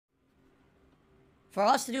for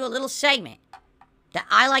us to do a little segment that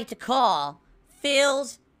I like to call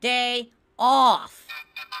Phil's Day Off.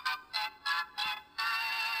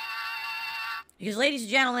 Because, ladies and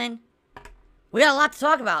gentlemen, we got a lot to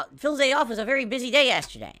talk about. Phil's Day Off was a very busy day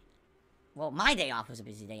yesterday. Well, my day off was a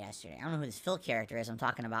busy day yesterday. I don't know who this Phil character is I'm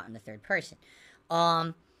talking about in the third person.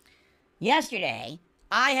 Yesterday,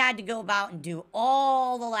 I had to go about and do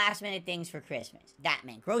all the last minute things for Christmas. That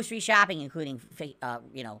meant grocery shopping, including,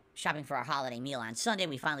 shopping for our holiday meal on Sunday.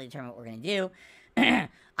 We finally determined what we're going to do.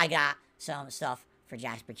 I got some stuff for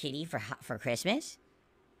Jasper Kitty for Christmas.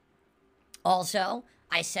 Also,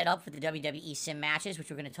 I set up for the WWE Sim matches, which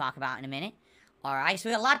we're going to talk about in a minute. All right, so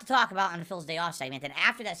we got a lot to talk about on the Phil's Day Off segment. And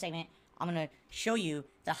after that segment, I'm going to show you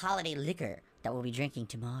the holiday liquor that we'll be drinking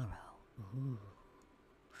tomorrow. Ooh,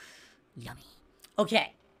 yummy.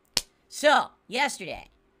 Okay, so yesterday,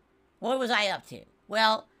 what was I up to?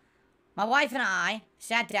 Well, my wife and I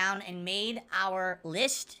sat down and made our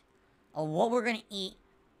list of what we're going to eat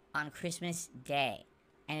on Christmas Day.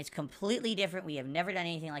 And it's completely different. We have never done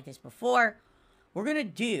anything like this before. We're going to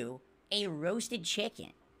do a roasted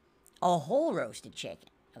chicken. A whole roasted chicken,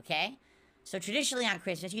 okay? So traditionally on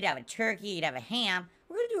Christmas, you'd have a turkey, you'd have a ham.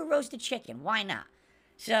 We're going to do a roasted chicken. Why not?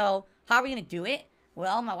 So how are we going to do it?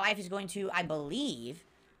 Well, my wife is going to, I believe,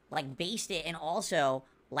 like, baste it and also,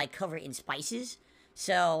 like, cover it in spices.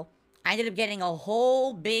 So I ended up getting a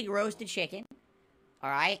whole big roasted chicken, all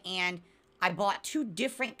right? And I bought 2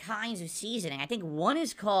 different kinds of seasoning. I think one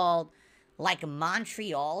is called, like,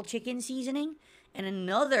 Montreal chicken seasoning, and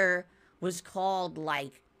another was called,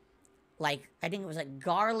 like I think it was, like,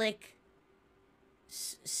 garlic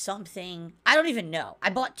something. I don't even know.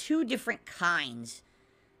 I bought 2 different kinds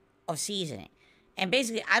of seasoning. And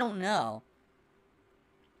basically, I don't know,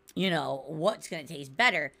 what's going to taste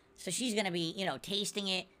better. So she's going to be, tasting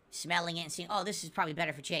it, smelling it, and seeing, oh, this is probably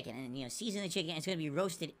better for chicken. And, season the chicken. It's going to be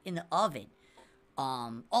roasted in the oven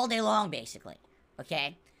all day long, basically.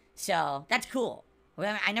 Okay? So, that's cool.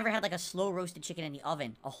 I never had, like, a slow roasted chicken in the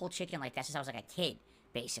oven. A whole chicken like that since I was, like, a kid,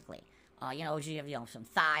 basically. Usually you have, some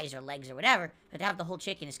thighs or legs or whatever. But to have the whole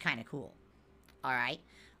chicken is kind of cool. Alright?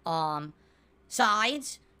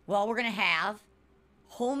 Sides. Well, we're going to have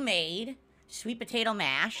homemade sweet potato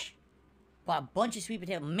mash. Bought a bunch of sweet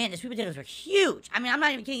potatoes. Man, the sweet potatoes were huge. I mean, I'm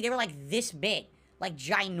not even kidding. They were like this big. Like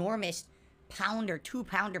ginormous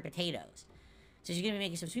 2-pounder potatoes. So you're going to be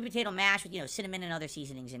making some sweet potato mash with, cinnamon and other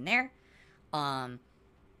seasonings in there.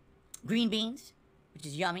 Green beans, which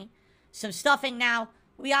is yummy. Some stuffing now.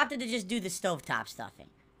 We opted to just do the stovetop stuffing.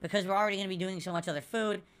 Because we're already going to be doing so much other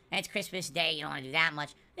food. And it's Christmas Day. You don't want to do that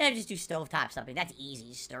much. Yeah, just do stovetop stuffing. That's easy.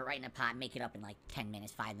 Just stir it right in a pot. Make it up in like 10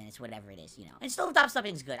 minutes, 5 minutes, whatever it is, And stovetop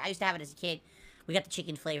stuffing's good. I used to have it as a kid. We got the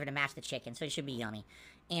chicken flavor to match the chicken. So it should be yummy.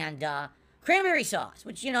 And cranberry sauce.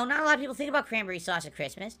 Which, not a lot of people think about cranberry sauce at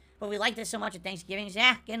Christmas. But we like this so much at Thanksgiving. So,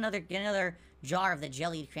 get another jar of the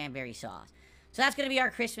jellied cranberry sauce. So that's going to be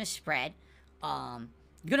our Christmas spread.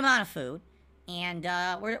 Good amount of food. And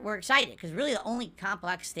we're excited, because really the only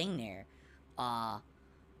complex thing there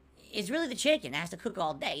is really the chicken. It has to cook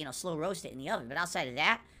all day, slow roast it in the oven. But outside of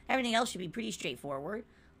that, everything else should be pretty straightforward,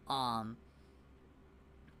 and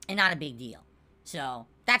not a big deal. So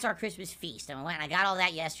that's our Christmas feast. And I got all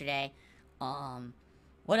that yesterday.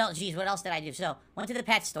 What else? Geez, what else did I do? So went to the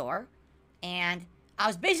pet store, and I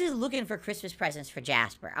was basically looking for Christmas presents for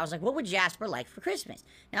Jasper. I was like, what would Jasper like for Christmas?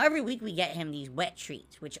 Now every week we get him these wet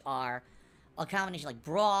treats, which are a combination like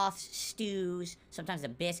broths, stews, sometimes a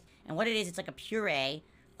bisque. And what it is, it's like a puree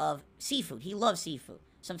of seafood. He loves seafood.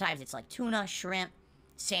 Sometimes it's like tuna, shrimp,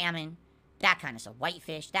 salmon, that kind of stuff.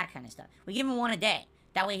 Whitefish, that kind of stuff. We give him one a day.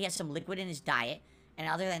 That way he has some liquid in his diet. And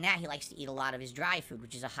other than that, he likes to eat a lot of his dry food,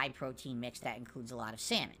 which is a high protein mix that includes a lot of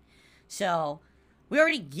salmon. So we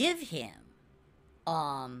already give him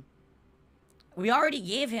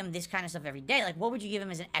this kind of stuff every day. Like, what would you give him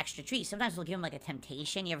as an extra treat? Sometimes we'll give him, like, a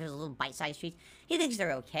temptation. You ever have those little bite-sized treats? He thinks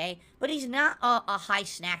they're okay, but he's not a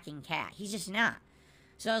high-snacking cat. He's just not.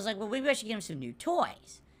 So I was like, well, maybe I should give him some new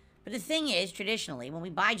toys. But the thing is, traditionally, when we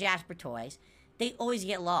buy Jasper toys, they always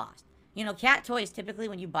get lost. Cat toys, typically,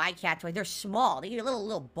 when you buy cat toys, they're small. They give you a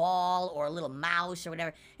little ball or a little mouse or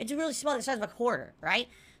whatever. It's really small. The size of a quarter, right?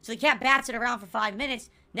 So the cat bats it around for 5 minutes.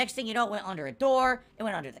 Next thing you know, it went under a door. It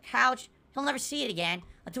went under the couch. He'll never see it again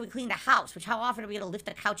until we clean the house, which how often are we going to lift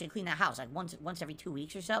the couch and clean the house? Like once every 2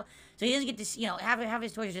 weeks or so? So he doesn't get to, have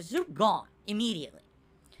his toys just zoop, gone immediately.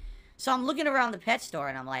 So I'm looking around the pet store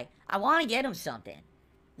and I'm like, I want to get him something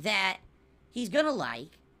that he's going to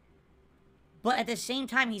like, but at the same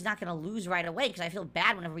time, he's not going to lose right away, because I feel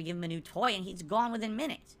bad whenever we give him a new toy and he's gone within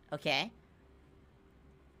minutes, okay?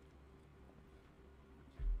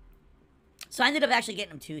 So I ended up actually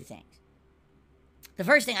getting him 2 things. The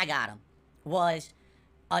first thing I got him was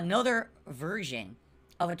another version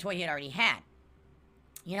of a toy he had already had.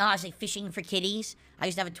 You know how I say fishing for kitties? I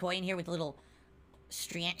used to have a toy in here with little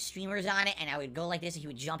streamers on it, and I would go like this, and he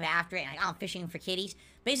would jump after it, and I'm fishing for kitties.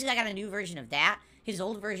 Basically, I got a new version of that. His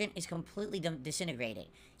old version is completely disintegrated.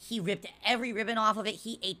 He ripped every ribbon off of it.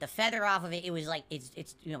 He ate the feather off of it. It was like,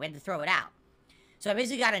 it's you know, we had to throw it out. So I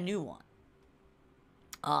basically got a new one.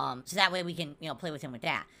 So that way we can, you know, play with him with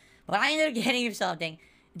that. But I ended up getting him something.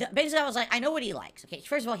 Basically, I was like, I know what he likes. Okay,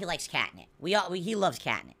 first of all, he likes catnip. He loves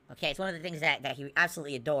catnip. Okay, it's one of the things that he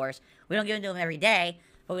absolutely adores. We don't give it to him every day,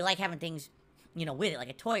 but we like having things, you know, with it, like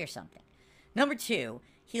a toy or something. Number 2,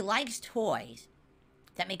 he likes toys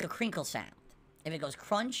that make a crinkle sound. If it goes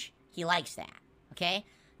crunch, he likes that. Okay?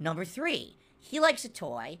 Number 3, he likes a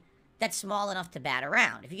toy that's small enough to bat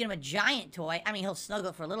around. If you get him a giant toy, I mean, he'll snuggle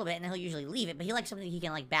it for a little bit and then he'll usually leave it, but he likes something he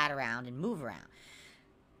can, like, bat around and move around.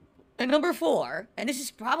 And number 4, and this is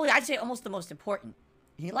probably, I'd say, almost the most important,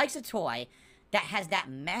 he likes a toy that has that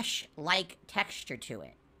mesh-like texture to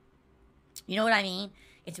it. You know what I mean?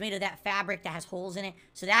 It's made of that fabric that has holes in it,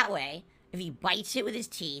 so that way, if he bites it with his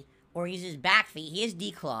teeth, or uses his back feet, he is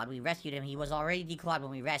declawed. We rescued him. He was already declawed when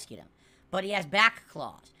we rescued him. But he has back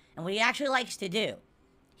claws. And what he actually likes to do,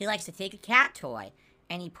 he likes to take a cat toy,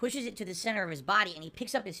 and he pushes it to the center of his body, and he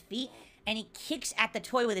picks up his feet, and he kicks at the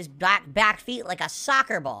toy with his back feet like a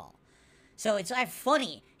soccer ball. So it's like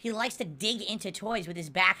funny. He likes to dig into toys with his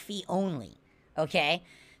back feet only. Okay?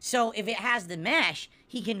 So if it has the mesh,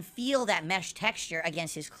 he can feel that mesh texture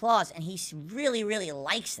against his claws, and he really, really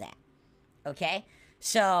likes that. Okay?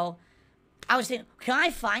 So I was thinking, can I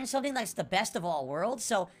find something that's the best of all worlds?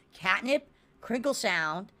 So catnip, crinkle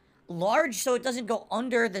sound, large so it doesn't go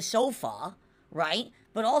under the sofa, right?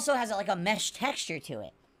 But also has like a mesh texture to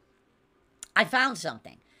it. I found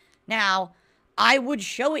something. Now, I would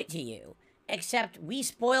show it to you, except we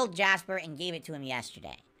spoiled Jasper and gave it to him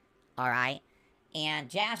yesterday. All right? And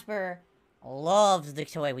Jasper loves the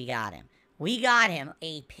toy we got him. We got him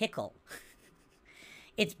a pickle.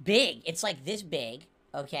 It's big. It's like this big,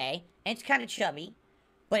 okay? And it's kind of chubby,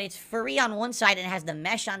 but it's furry on one side and it has the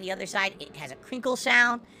mesh on the other side. It has a crinkle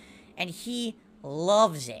sound, and he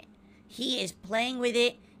loves it. He is playing with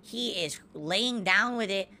it. He is laying down with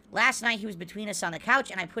it. Last night, he was between us on the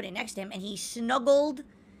couch, and I put it next to him, and he snuggled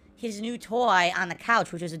his new toy on the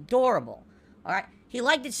couch, which was adorable. All right? He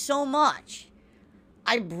liked it so much,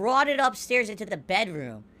 I brought it upstairs into the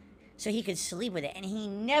bedroom so he could sleep with it, and he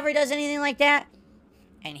never does anything like that.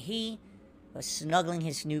 And he was snuggling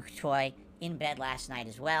his new toy in bed last night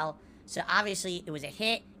as well. So obviously, it was a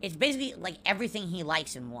hit. It's basically like everything he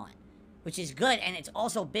likes in one, which is good. And it's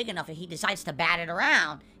also big enough if he decides to bat it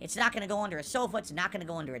around, it's not going to go under a sofa. It's not going to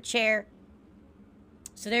go under a chair.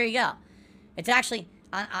 So there you go. It's actually,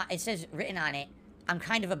 it says written on it, I'm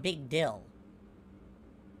kind of a big dill.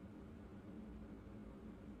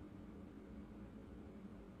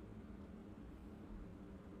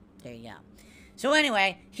 There you go. So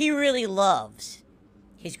anyway, he really loves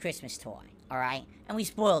his Christmas toy, all right? And we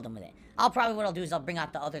spoiled him with it. What I'll do is I'll bring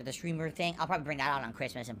out the streamer thing. I'll probably bring that out on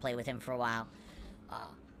Christmas and play with him for a while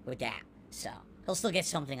with that. So he'll still get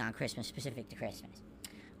something on Christmas specific to Christmas.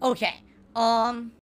 Okay,